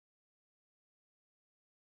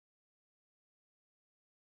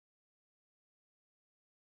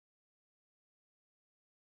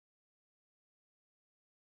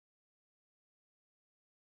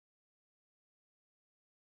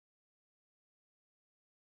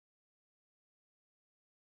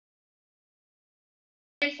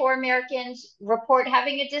in 4 Americans report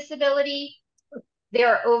having a disability.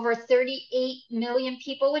 There are over 38 million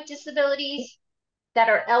people with disabilities that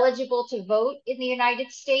are eligible to vote in the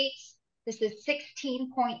United States. This is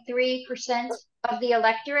 16.3% of the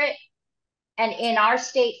electorate. And in our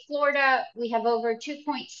state, Florida, we have over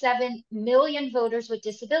 2.7 million voters with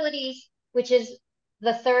disabilities, which is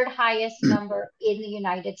the third highest number in the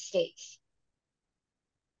United States.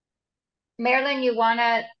 Marilyn, you want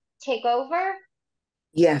to take over?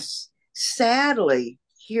 Yes. Sadly,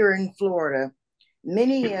 here in Florida,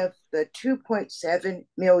 many of the 2.7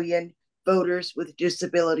 million voters with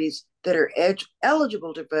disabilities that are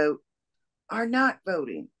eligible to vote are not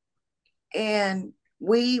voting. And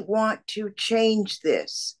we want to change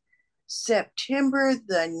this. September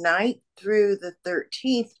the 9th through the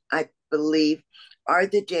 13th, I believe, are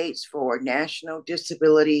the dates for National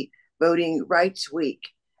Disability Voting Rights Week.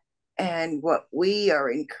 And what we are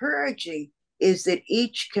encouraging is that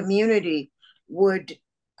each community would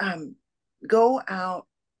go out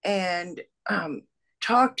and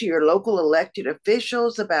talk to your local elected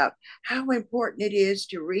officials about how important it is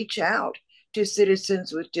to reach out to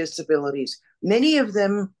citizens with disabilities. Many of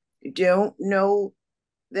them don't know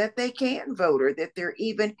that they can vote or that they're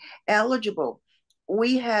even eligible.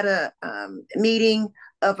 We had a meeting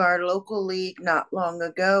of our local league not long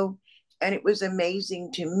ago, and it was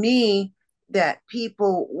amazing to me that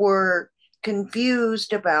people were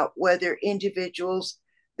confused about whether individuals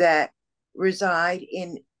that reside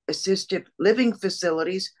in assisted living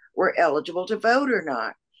facilities were eligible to vote or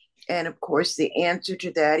not. And of course, the answer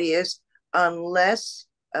to that is unless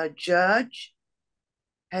a judge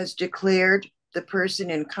has declared the person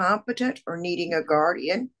incompetent or needing a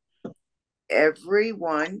guardian,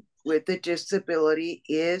 everyone with a disability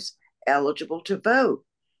is eligible to vote.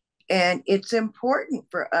 And it's important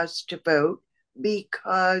for us to vote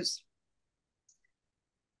because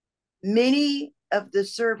many of the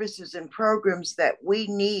services and programs that we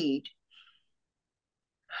need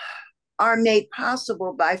are made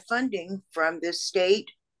possible by funding from the state,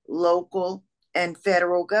 local, and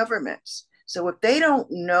federal governments. So if they don't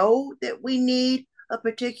know that we need a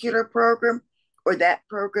particular program or that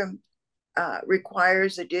program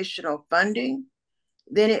requires additional funding,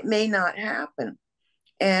 then it may not happen.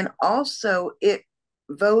 And also,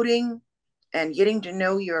 voting and getting to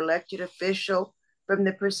know your elected official from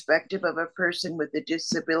the perspective of a person with a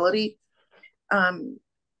disability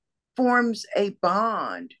forms a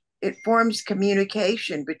bond. It forms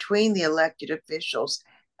communication between the elected officials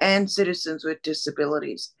and citizens with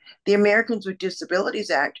disabilities. The Americans with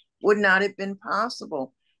Disabilities Act would not have been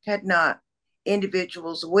possible had not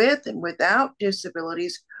individuals with and without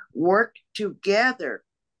disabilities worked together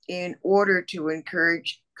in order to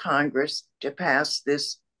encourage Congress to pass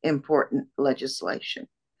this important legislation.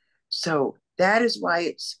 So that is why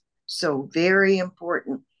it's so very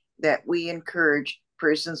important that we encourage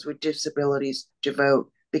persons with disabilities to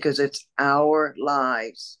vote, because it's our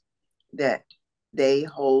lives that they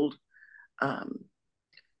hold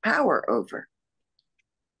power over.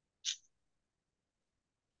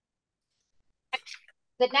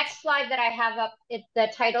 The next slide that I have up,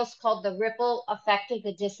 the title's called The Ripple Effect of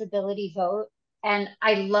the Disability Vote. And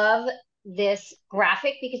I love this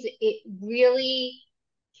graphic because it really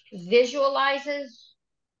visualizes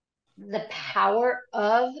the power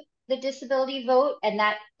of the disability vote, and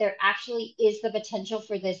that there actually is the potential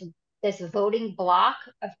for this voting bloc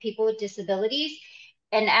of people with disabilities.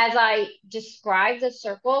 And as I described the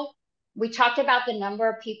circle, we talked about the number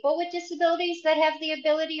of people with disabilities that have the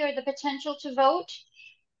ability or the potential to vote.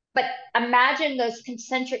 But imagine those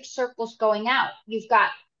concentric circles going out. You've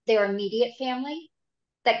got their immediate family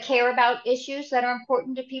that care about issues that are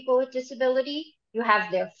important to people with disability. You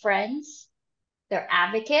have their friends, their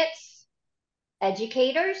advocates,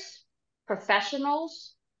 educators,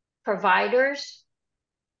 professionals, providers,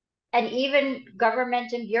 and even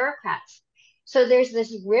government and bureaucrats. So there's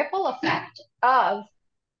this ripple effect of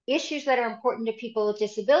issues that are important to people with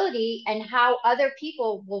disability and how other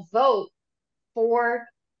people will vote for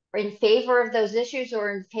or in favor of those issues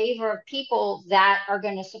or in favor of people that are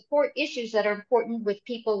going to support issues that are important with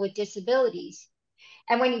people with disabilities.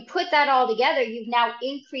 And when you put that all together, you've now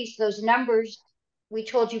increased those numbers we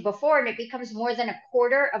told you before, and it becomes more than a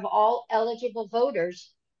quarter of all eligible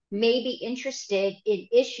voters may be interested in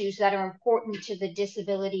issues that are important to the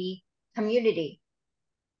disability community.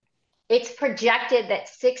 It's projected that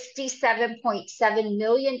 67.7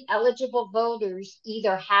 million eligible voters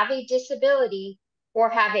either have a disability or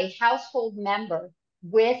have a household member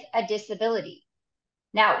with a disability.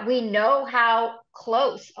 Now, we know how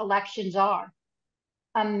close elections are.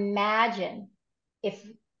 Imagine if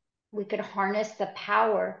we could harness the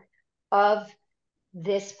power of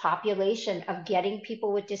this population, of getting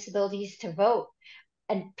people with disabilities to vote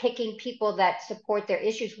and picking people that support their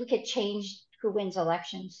issues. We could change who wins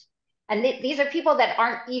elections. And these are people that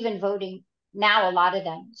aren't even voting now, a lot of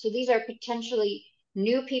them. So these are potentially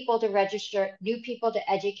new people to register, new people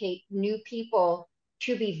to educate, new people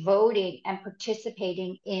to be voting and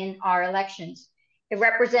participating in our elections. It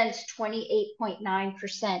represents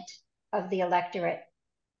 28.9% of the electorate.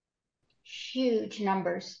 Huge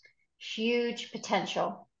numbers, huge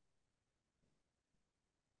potential.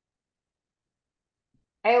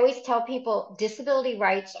 I always tell people disability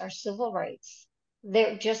rights are civil rights.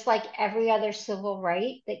 They're just like every other civil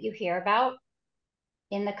right that you hear about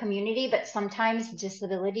in the community, but sometimes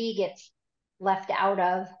disability gets left out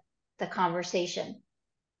of the conversation.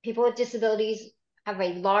 People with disabilities have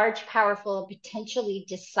a large, powerful, and potentially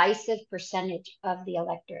decisive percentage of the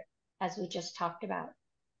electorate, as we just talked about.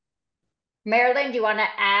 Marilyn, do you want to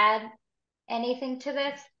add anything to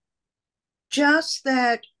this? Just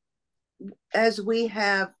that as we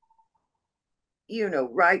have,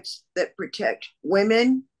 rights that protect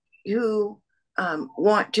women who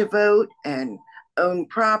want to vote and own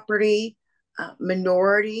property,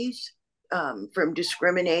 minorities from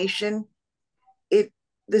discrimination,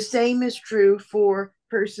 the same is true for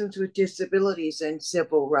persons with disabilities and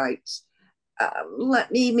civil rights.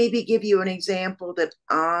 Let me maybe give you an example that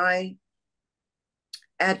I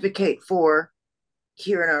advocate for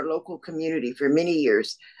here in our local community for many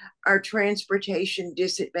years. Our transportation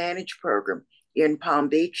disadvantage program in Palm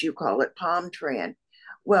Beach, you call it Palm Tran.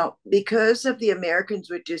 Well, because of the Americans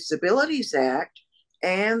with Disabilities Act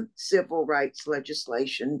and civil rights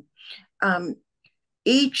legislation,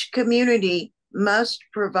 each community must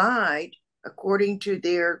provide, according to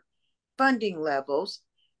their funding levels,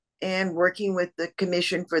 and working with the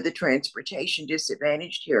Commission for the Transportation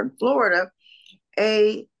Disadvantaged here in Florida,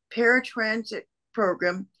 a paratransit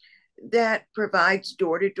program that provides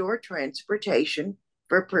door-to-door transportation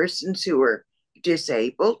for persons who are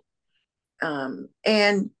disabled.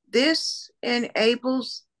 And these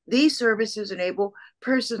services enable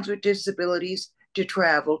persons with disabilities to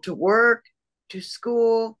travel to work, to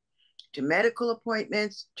school, to medical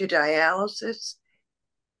appointments, to dialysis.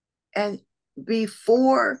 And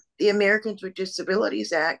before the Americans with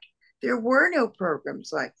Disabilities Act, there were no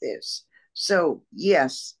programs like this. So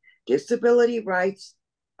yes, disability rights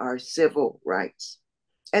are civil rights.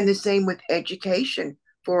 And the same with education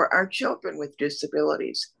for our children with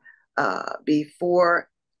disabilities. Before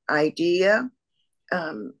IDEA,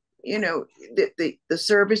 the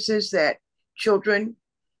services that children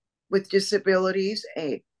with disabilities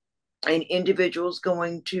and individuals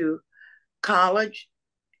going to college,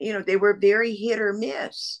 they were very hit or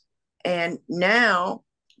miss. And now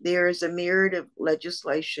there is a myriad of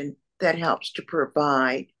legislation that helps to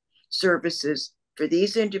provide services for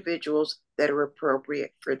these individuals that are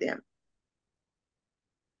appropriate for them.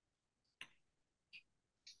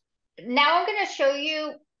 Now I'm going to show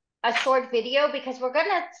you a short video because we're going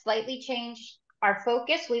to slightly change our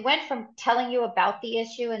focus. We went from telling you about the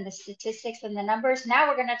issue and the statistics and the numbers. Now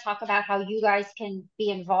we're going to talk about how you guys can be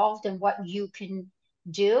involved and what you can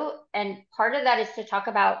do. And part of that is to talk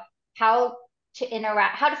about how to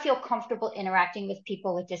interact, how to feel comfortable interacting with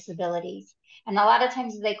people with disabilities. And a lot of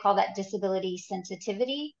times they call that disability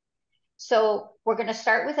sensitivity. So we're going to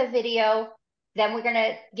start with a video, then we're going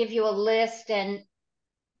to give you a list and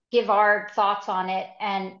give our thoughts on it.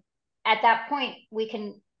 And at that point, we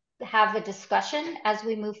can have a discussion as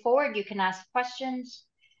we move forward. You can ask questions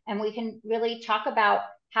and we can really talk about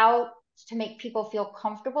how to make people feel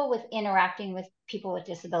comfortable with interacting with people with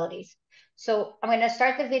disabilities. So I'm going to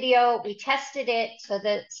start the video. We tested it, so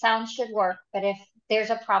the sound should work, but if there's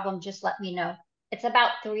a problem, just let me know. It's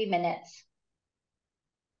about 3 minutes.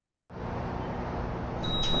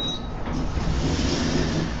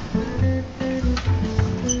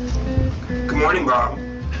 Good morning, Bob.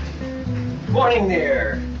 Morning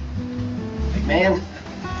there, big man.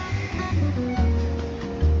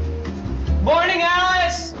 Morning,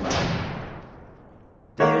 Alice!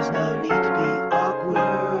 There's no need to be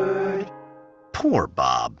awkward. Poor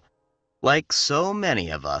Bob. Like so many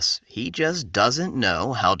of us, he just doesn't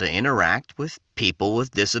know how to interact with people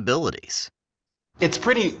with disabilities. It's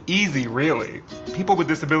pretty easy, really. People with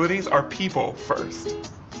disabilities are people first.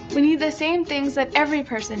 We need the same things that every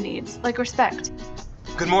person needs, like respect.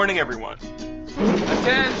 Good morning, everyone.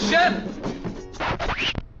 Attention!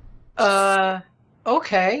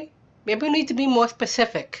 Okay. Maybe we need to be more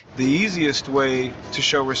specific. The easiest way to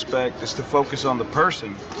show respect is to focus on the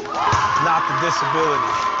person, not the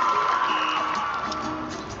disability.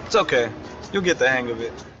 It's okay. You'll get the hang of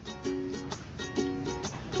it.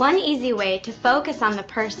 One easy way to focus on the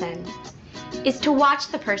person is to watch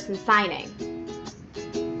the person signing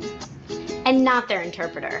and not their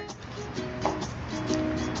interpreter.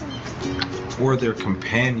 Or their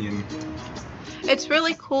companion. It's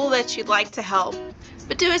really cool that you'd like to help,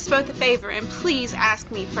 but do us both a favor and please ask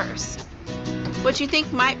me first. What you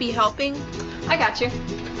think might be helping? I got you.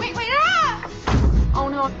 Wait, ah! Oh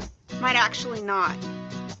no, might actually not.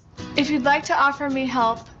 If you'd like to offer me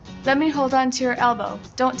help, let me hold on to your elbow.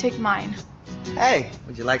 Don't take mine. Hey,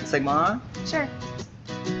 would you like to take my arm? Sure.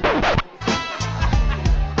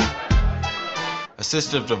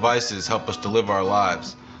 Assistive devices help us to live our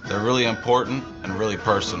lives. They're really important and really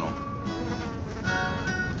personal.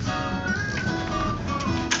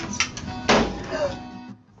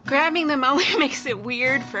 Grabbing them only makes it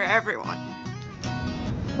weird for everyone.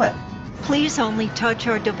 What? Please only touch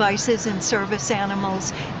our devices and service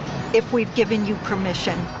animals if we've given you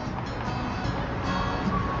permission.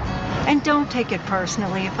 And don't take it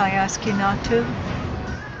personally if I ask you not to.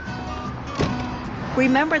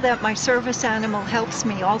 Remember that my service animal helps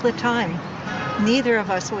me all the time. Neither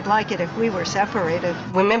of us would like it if we were separated.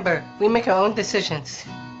 Remember, we make our own decisions.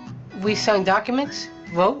 We sign documents,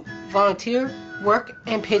 vote, volunteer, work,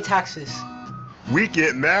 and pay taxes. We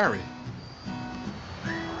get married.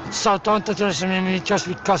 So don't underestimate me just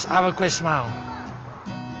because I have a great smile.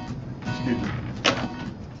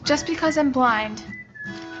 Just because I'm blind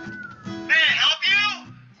May I help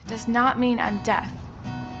you? does not mean I'm deaf.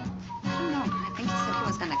 I don't know. I think he said he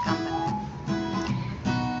was gonna come,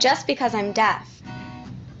 but... Just because I'm deaf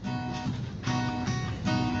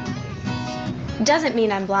doesn't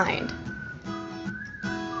mean I'm blind.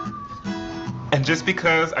 And just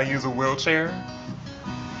because I use a wheelchair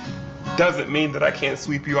doesn't mean that I can't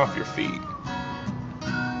sweep you off your feet.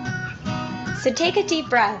 So take a deep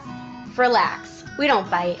breath. Relax. We don't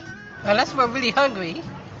bite. Unless we're really hungry.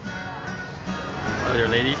 Hello there,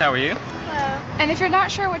 ladies. How are you? Hello. And if you're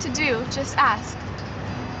not sure what to do, just ask.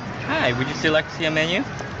 Hi, would you still like to see a menu?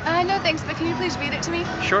 No thanks, but can you please read it to me?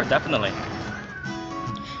 Sure, definitely.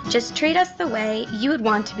 Just treat us the way you would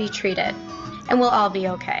want to be treated, and we'll all be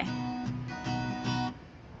okay.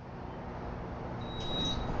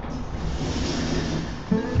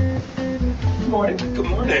 Good morning. Good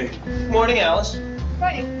morning. Morning, Alice.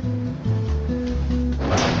 Morning.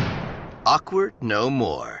 Awkward no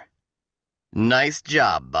more. Nice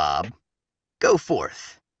job, Bob. Go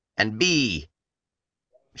forth and be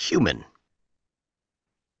human.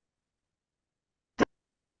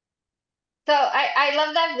 So I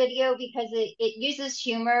love that video because it uses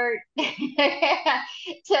humor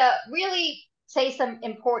to really say some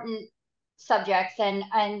important subjects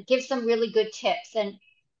and give some really good tips. And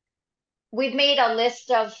we've made a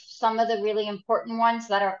list of some of the really important ones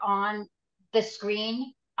that are on the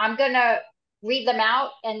screen. I'm going to read them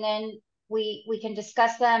out and then we can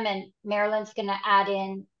discuss them, and Marilyn's going to add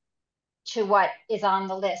in to what is on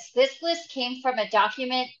the list. This list came from a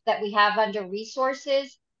document that we have under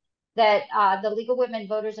resources that the League of Women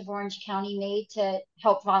Voters of Orange County made to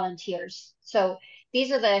help volunteers. So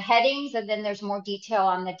these are the headings, and then there's more detail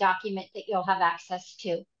on the document that you'll have access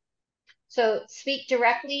to. So speak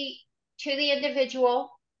directly to the individual,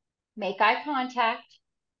 make eye contact,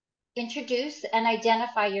 introduce and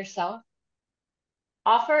identify yourself,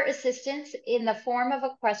 offer assistance in the form of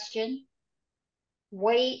a question,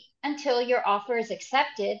 wait until your offer is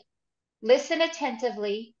accepted, listen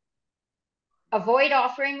attentively, avoid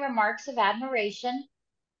offering remarks of admiration,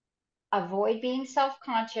 avoid being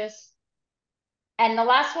self-conscious. And the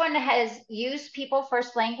last one has use people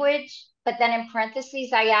first language, but then in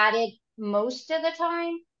parentheses, I added most of the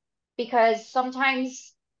time, because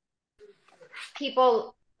sometimes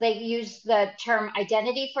people, they use the term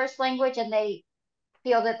identity first language and they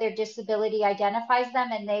feel that their disability identifies them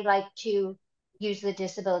and they like to use the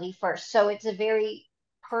disability first. So it's a very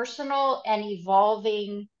personal and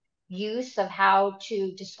evolving use of how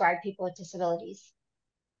to describe people with disabilities.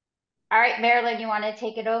 All right, Marilyn, you want to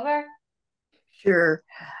take it over? Sure.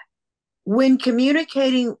 When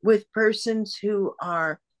communicating with persons who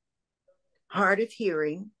are hard of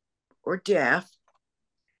hearing or deaf,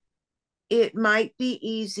 it might be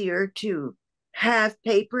easier to have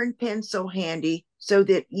paper and pencil handy so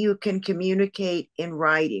that you can communicate in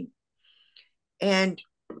writing. And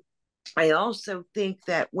I also think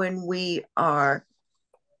that when we are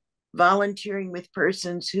volunteering with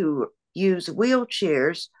persons who use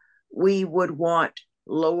wheelchairs, we would want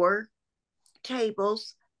lower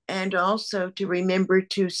tables and also to remember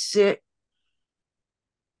to sit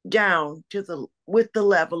down to with the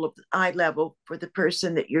level of eye level for the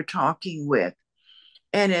person that you're talking with.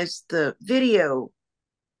 And as the video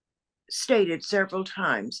stated several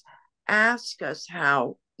times, ask us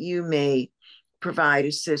how you may provide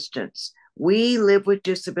assistance. We live with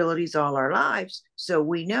disabilities all our lives, so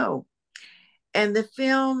we know. And the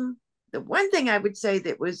film, the one thing I would say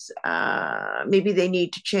that was maybe they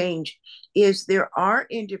need to change is there are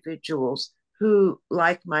individuals who,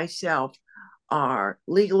 like myself, are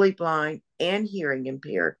legally blind and hearing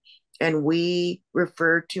impaired, and we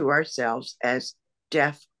refer to ourselves as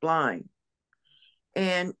deaf blind.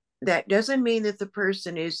 And that doesn't mean that the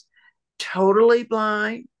person is totally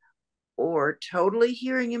blind or totally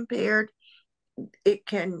hearing impaired. It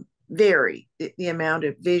can vary the amount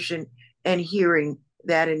of vision and hearing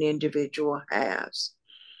that an individual has.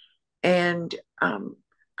 And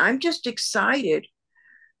I'm just excited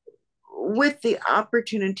with the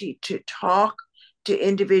opportunity to talk to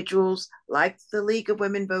individuals like the League of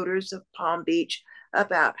Women Voters of Palm Beach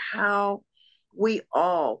about how we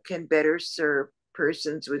all can better serve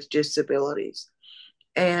persons with disabilities.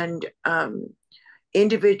 And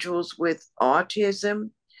individuals with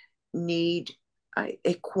autism need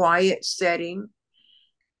a quiet setting,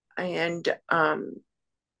 and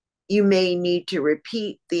you may need to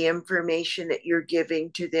repeat the information that you're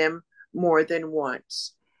giving to them more than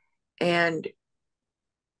once. And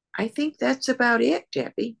I think that's about it,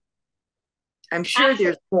 Debbie. I'm sure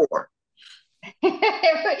there's more. We could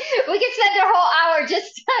spend a whole hour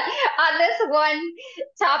just on this one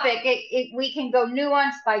topic. We can go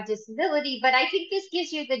nuanced by disability, but I think this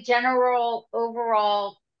gives you the general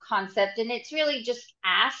overall concept. And it's really just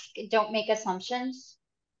ask, don't make assumptions,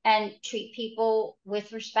 and treat people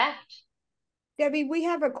with respect. Debbie, we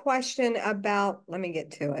have a question about, let me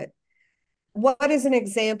get to it. What is an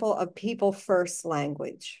example of people first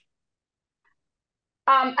language?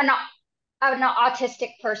 An autistic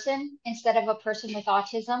person instead of a person with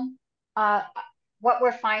autism. What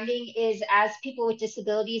we're finding is as people with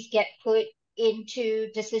disabilities get put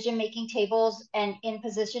into decision-making tables and in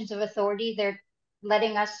positions of authority, they're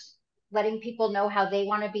letting people know how they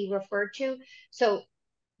want to be referred to. So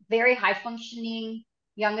very high-functioning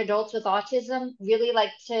young adults with autism really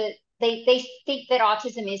like to, they think that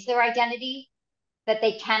autism is their identity, that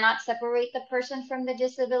they cannot separate the person from the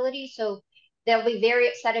disability. So they'll be very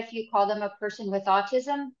upset if you call them a person with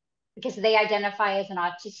autism because they identify as an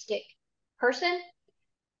autistic person.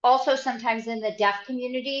 Also, sometimes in the deaf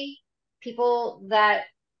community, people that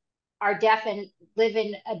are deaf and live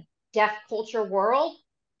in a deaf culture world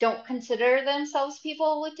don't consider themselves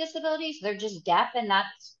people with disabilities. They're just deaf, and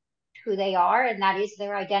that's who they are, and that is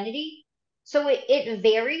their identity. So it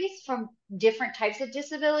varies from different types of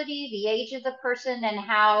disability, the age of the person, and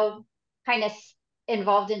how kind of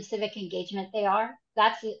involved in civic engagement they are.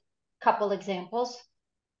 That's a couple examples.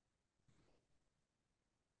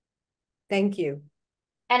 Thank you.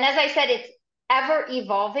 And as I said, it's ever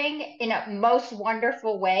evolving in a most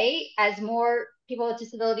wonderful way. As more people with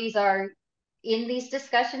disabilities are in these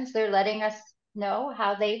discussions, they're letting us know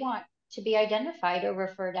how they want to be identified or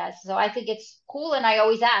referred as. So I think it's cool. And I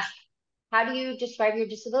always ask, how do you describe your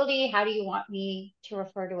disability? How do you want me to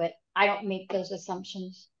refer to it? I don't make those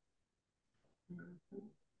assumptions.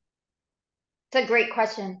 It's a great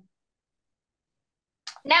question.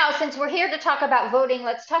 Now, since we're here to talk about voting,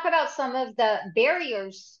 let's talk about some of the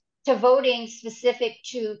barriers to voting specific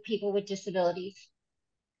to people with disabilities.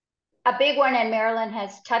 A big one, and Marilyn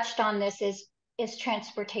has touched on this, is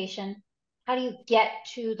transportation. How do you get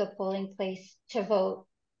to the polling place to vote?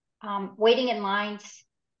 Waiting in lines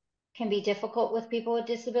can be difficult with people with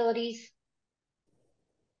disabilities.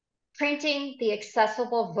 Printing the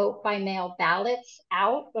accessible vote by mail ballots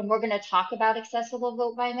out, and we're going to talk about accessible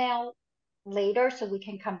vote by mail later, so we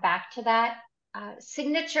can come back to that.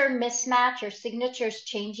 Signature mismatch or signatures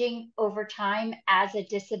changing over time as a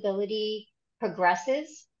disability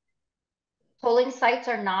progresses. Polling sites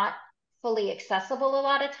are not fully accessible a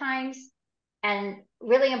lot of times. And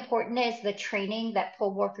really important is the training that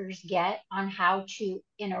poll workers get on how to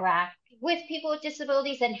interact with people with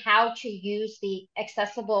disabilities and how to use the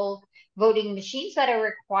accessible voting machines that are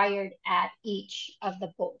required at each of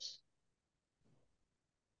the polls.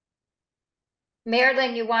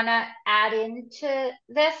 Marilyn, you want to add into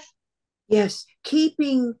this? Yes,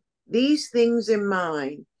 keeping these things in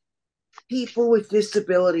mind, people with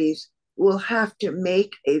disabilities will have to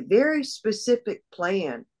make a very specific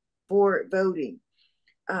plan for voting.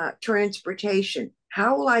 Transportation,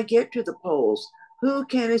 how will I get to the polls? Who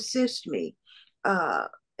can assist me?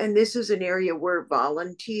 And this is an area where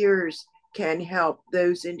volunteers can help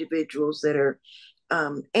those individuals that are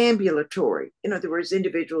ambulatory. In other words,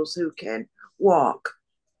 individuals who can walk.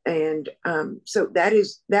 And so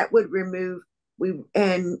that would remove,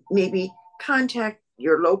 and maybe contact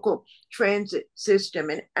your local transit system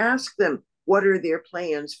and ask them what are their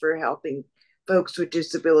plans for helping folks with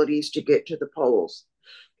disabilities to get to the polls.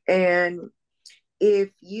 And if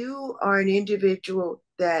you are an individual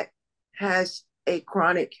that has a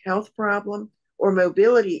chronic health problem or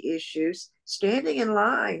mobility issues, standing in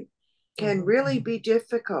line can really be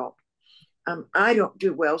difficult. I don't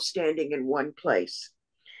do well standing in one place.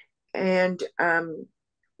 And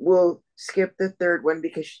we'll skip the third one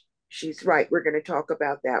because she's right. We're going to talk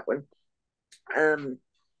about that one.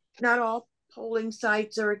 Not all polling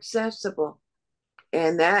sites are accessible.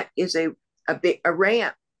 And that is a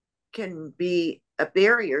ramp can be a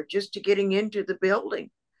barrier just to getting into the building.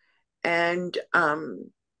 And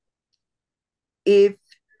if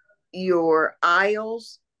your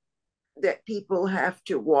aisles that people have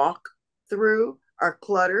to walk through are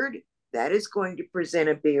cluttered, that is going to present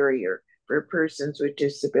a barrier for persons with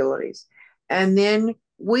disabilities. And then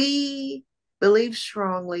we believe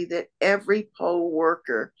strongly that every poll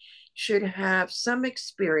worker should have some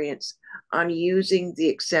experience on using the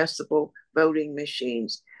accessible voting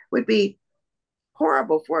machines. Would be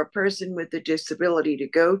horrible for a person with a disability to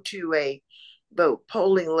go to a vote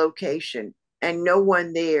polling location and no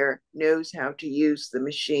one there knows how to use the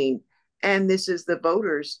machine. And this is the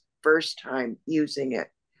voter's first time using it.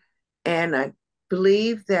 And I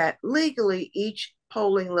believe that legally each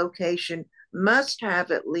polling location must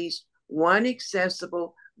have at least one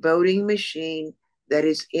accessible voting machine that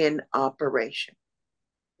is in operation.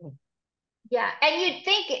 Yeah, and you'd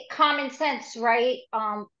think common sense, right?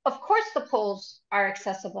 Of course the polls are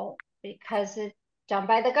accessible because it's done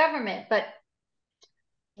by the government, but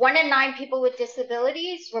 1 in 9 people with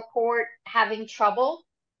disabilities report having trouble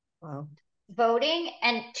voting,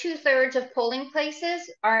 and 2/3 of polling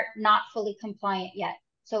places are not fully compliant yet.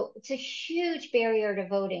 So it's a huge barrier to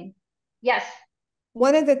voting. Yes.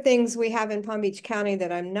 One of the things we have in Palm Beach County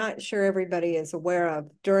that I'm not sure everybody is aware of,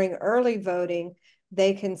 during early voting,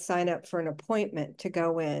 they can sign up for an appointment to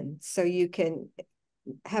go in. So you can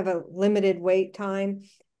have a limited wait time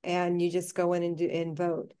and you just go in and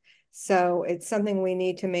vote. So it's something we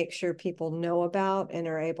need to make sure people know about and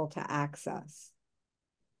are able to access.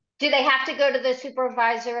 Do they have to go to the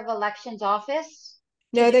supervisor of elections office?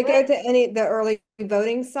 No, they go to the early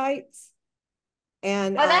voting sites.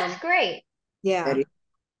 And oh, that's great. Yeah.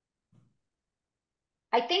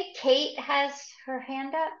 I think Kate has her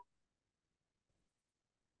hand up.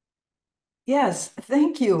 Yes,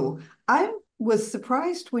 thank you. I was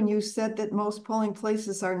surprised when you said that most polling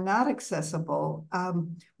places are not accessible.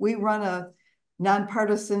 We run a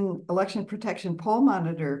nonpartisan election protection poll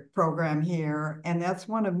monitor program here, and that's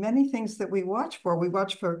one of many things that we watch for. We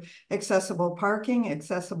watch for accessible parking,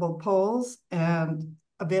 accessible polls, and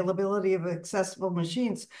availability of accessible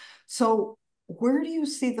machines. So where do you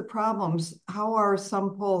see the problems? How are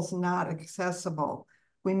some polls not accessible?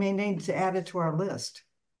 We may need to add it to our list.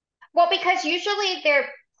 Well, because usually they're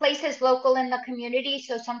places local in the community.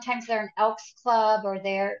 So sometimes they're an Elks Club or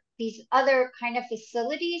they're these other kind of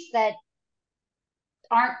facilities that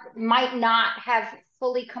might not have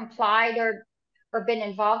fully complied or been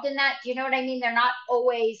involved in that. Do you know what I mean? They're not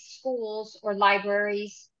always schools or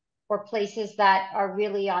libraries or places that are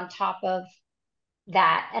really on top of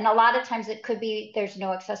that. And a lot of times it could be there's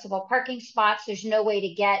no accessible parking spots. There's no way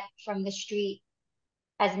to get from the street,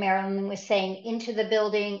 as Marilyn was saying, into the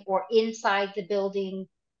building or inside the building,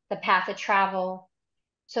 the path of travel.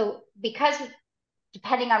 So because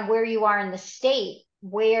depending on where you are in the state,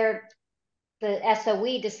 where the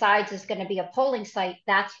SOE decides is going to be a polling site,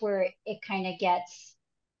 that's where it kind of gets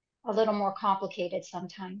a little more complicated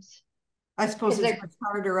sometimes. I suppose it's much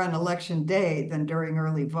harder on election day than during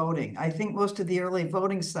early voting. I think most of the early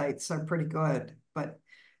voting sites are pretty good, but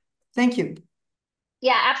thank you.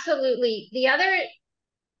 Yeah, absolutely. The other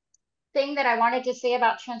thing that I wanted to say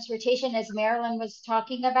about transportation, as Marilyn was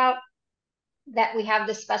talking about, that we have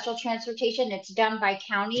the special transportation, it's done by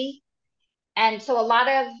county. And so a lot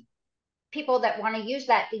of people that want to use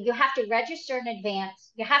that, you have to register in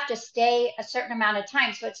advance. You have to stay a certain amount of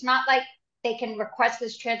time. So it's not like they can request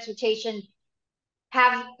this transportation,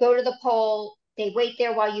 go to the poll, they wait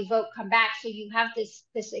there while you vote, come back. So you have this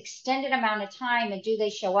extended amount of time, and do they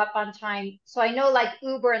show up on time? So I know like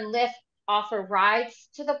Uber and Lyft offer rides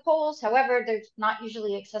to the polls. However, there's not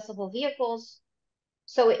usually accessible vehicles.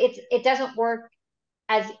 So it doesn't work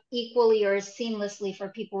as equally or as seamlessly for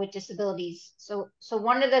people with disabilities. So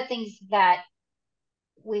one of the things that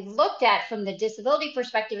we've looked at from the disability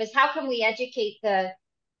perspective is how can we educate the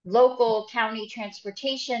local county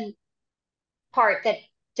transportation part that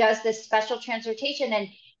does this special transportation and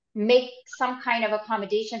make some kind of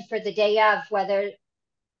accommodation for the day of, whether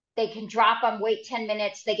they can drop them, wait 10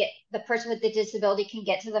 minutes. The person with the disability can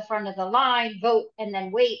get to the front of the line, vote, and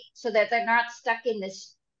then wait, so that they're not stuck in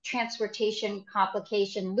this transportation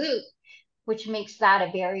complication loop, which makes that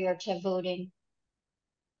a barrier to voting.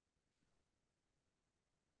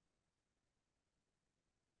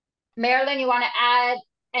 Marilyn, you want to add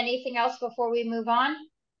anything else before we move on?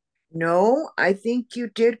 No, I think you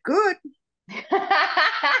did good.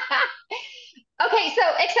 Okay, so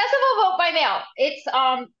accessible vote by mail. It's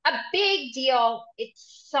a big deal.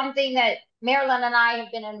 It's something that Marilyn and I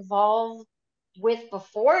have been involved with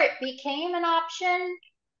before it became an option.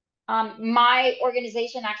 My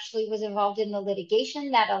organization actually was involved in the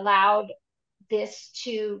litigation that allowed this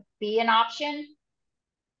to be an option.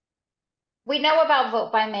 We know about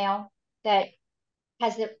vote by mail, that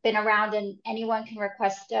has been around, and anyone can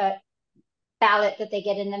request a ballot that they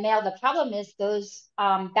get in the mail. The problem is those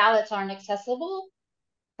ballots aren't accessible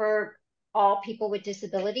for all people with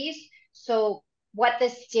disabilities. So what the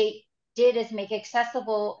state did is make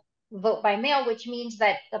accessible vote by mail, which means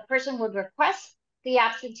that the person would request the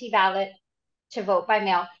absentee ballot to vote by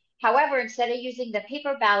mail. However, instead of using the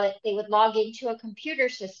paper ballot, they would log into a computer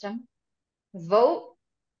system, vote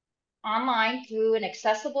online through an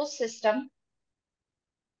accessible system,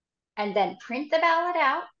 and then print the ballot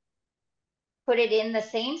out, put it in the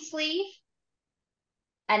same sleeve,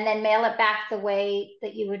 and then mail it back the way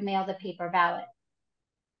that you would mail the paper ballot.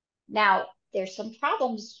 Now, there's some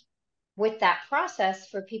problems with that process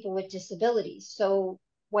for people with disabilities. So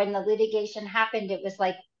when the litigation happened, it was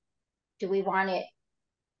like, do we want it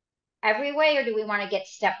every way, or do we want to get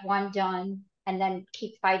step one done and then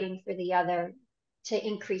keep fighting for the other to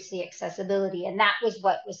increase the accessibility? And that was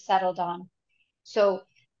what was settled on. So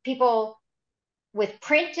people with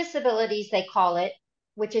print disabilities, they call it,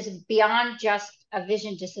 which is beyond just a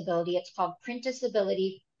vision disability, it's called print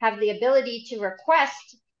disability, have the ability to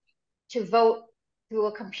request to vote through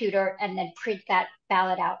a computer and then print that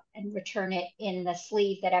ballot out and return it in the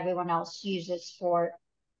sleeve that everyone else uses for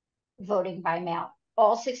voting by mail.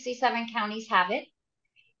 All 67 counties have it.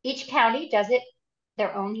 Each county does it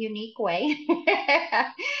their own unique way.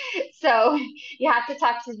 So you have to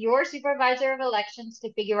talk to your supervisor of elections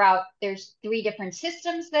to figure out, there's 3 different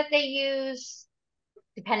systems that they use,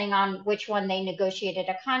 depending on which one they negotiated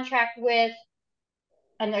a contract with.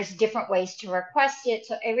 And there's different ways to request it.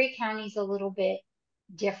 So every county is a little bit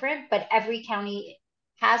different, but every county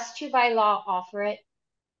has to, by law, offer it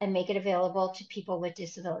and make it available to people with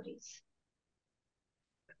disabilities.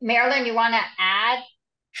 Marilyn, you want to add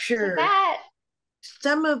to that?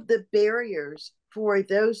 Some of the barriers for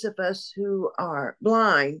those of us who are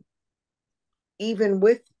blind, even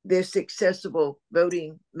with this accessible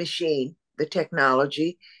voting machine, the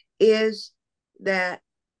technology, is that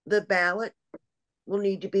the ballot will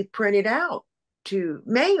need to be printed out to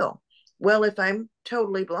mail. Well, if I'm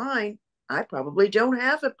totally blind, I probably don't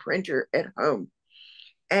have a printer at home.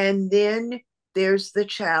 And then there's the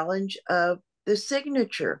challenge of the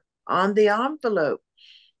signature on the envelope.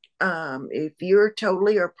 If you're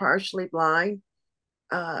totally or partially blind,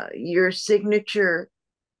 your signature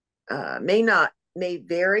may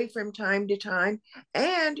vary from time to time,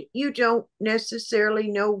 and you don't necessarily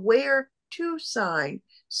know where to sign.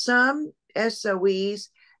 Some SOEs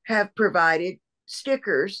have provided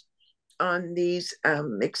stickers on these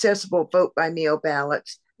accessible vote by mail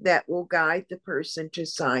ballots that will guide the person to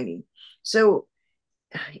signing. So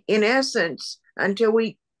in essence, until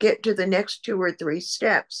we get to the next 2 or 3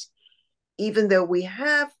 steps, even though we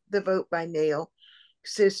have the vote by mail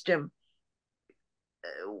system,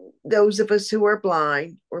 those of us who are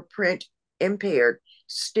blind or print impaired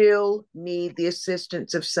still need the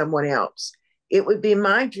assistance of someone else. It would be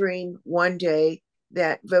my dream one day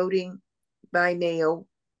that voting by mail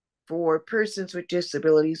for persons with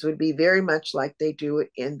disabilities would be very much like they do it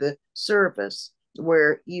in the service,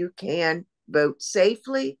 where you can vote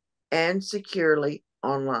safely and securely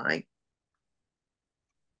online.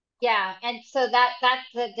 Yeah, and so that's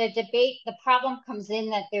the debate. The problem comes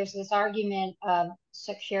in that there's this argument of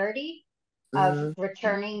security, of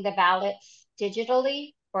returning the ballots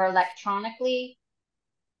digitally or electronically.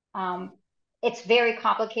 It's very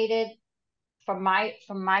complicated from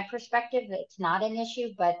my perspective. It's not an issue,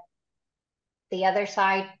 but the other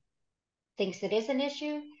side thinks it is an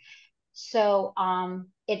issue. So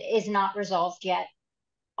it is not resolved yet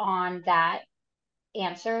on that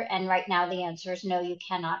answer. And right now the answer is no, you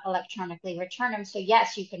cannot electronically return them. So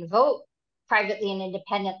yes, you can vote privately and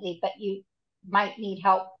independently, but you might need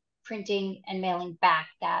help printing and mailing back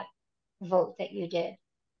that vote that you did.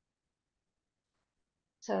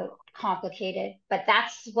 So complicated, but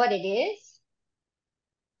that's what it is.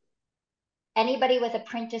 anybody with a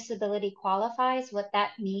print disability qualifies. What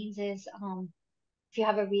that means is if you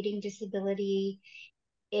have a reading disability,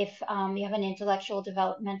 if you have an intellectual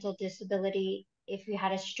developmental disability, if you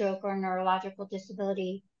had a stroke or neurological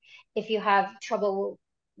disability, if you have trouble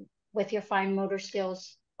with your fine motor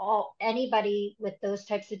skills, anybody with those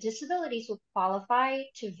types of disabilities will qualify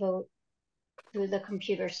to vote through the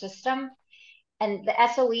computer system. And the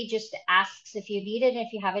SOE just asks if you need it.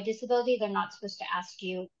 If you have a disability, they're not supposed to ask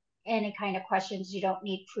you any kind of questions. You don't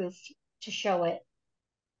need proof to show it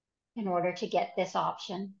in order to get this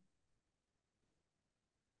option.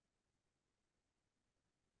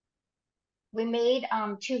 We made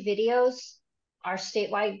 2 videos, our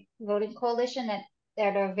statewide voting coalition,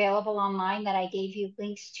 that are available online that I gave you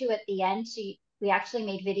links to at the end. So we actually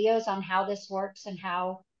made videos on how this works and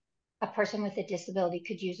how a person with a disability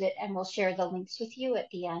could use it, and we'll share the links with you at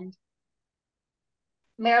the end.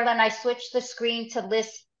 Marilyn, I switched the screen to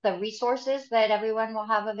list the resources that everyone will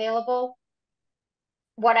have available.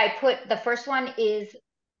 What I put, the first one is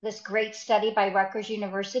this great study by Rutgers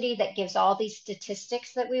University that gives all these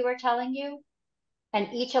statistics that we were telling you. And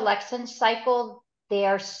each election cycle, they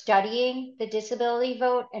are studying the disability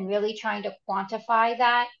vote and really trying to quantify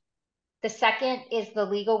that. The second is the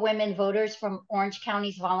Legal Women Voters from Orange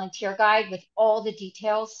County's Volunteer Guide with all the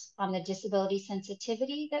details on the disability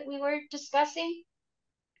sensitivity that we were discussing.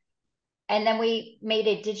 And then we made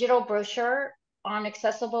a digital brochure on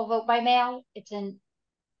accessible vote by mail. It's in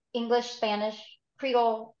English, Spanish,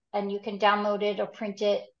 Creole, and you can download it or print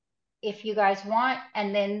it if you guys want.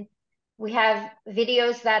 And then we have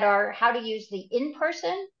videos that are how to use the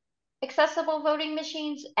in-person accessible voting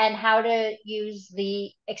machines and how to use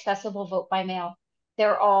the accessible vote by mail.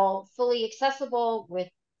 They're all fully accessible with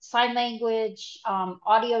sign language,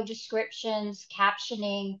 audio descriptions,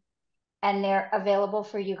 captioning, and they're available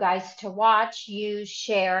for you guys to watch, use,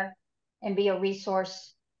 share, and be a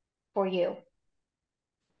resource for you.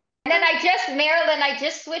 And then Marilyn, I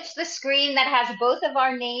just switched the screen that has both of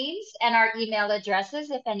our names and our email addresses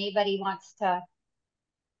if anybody wants to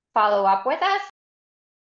follow up with us.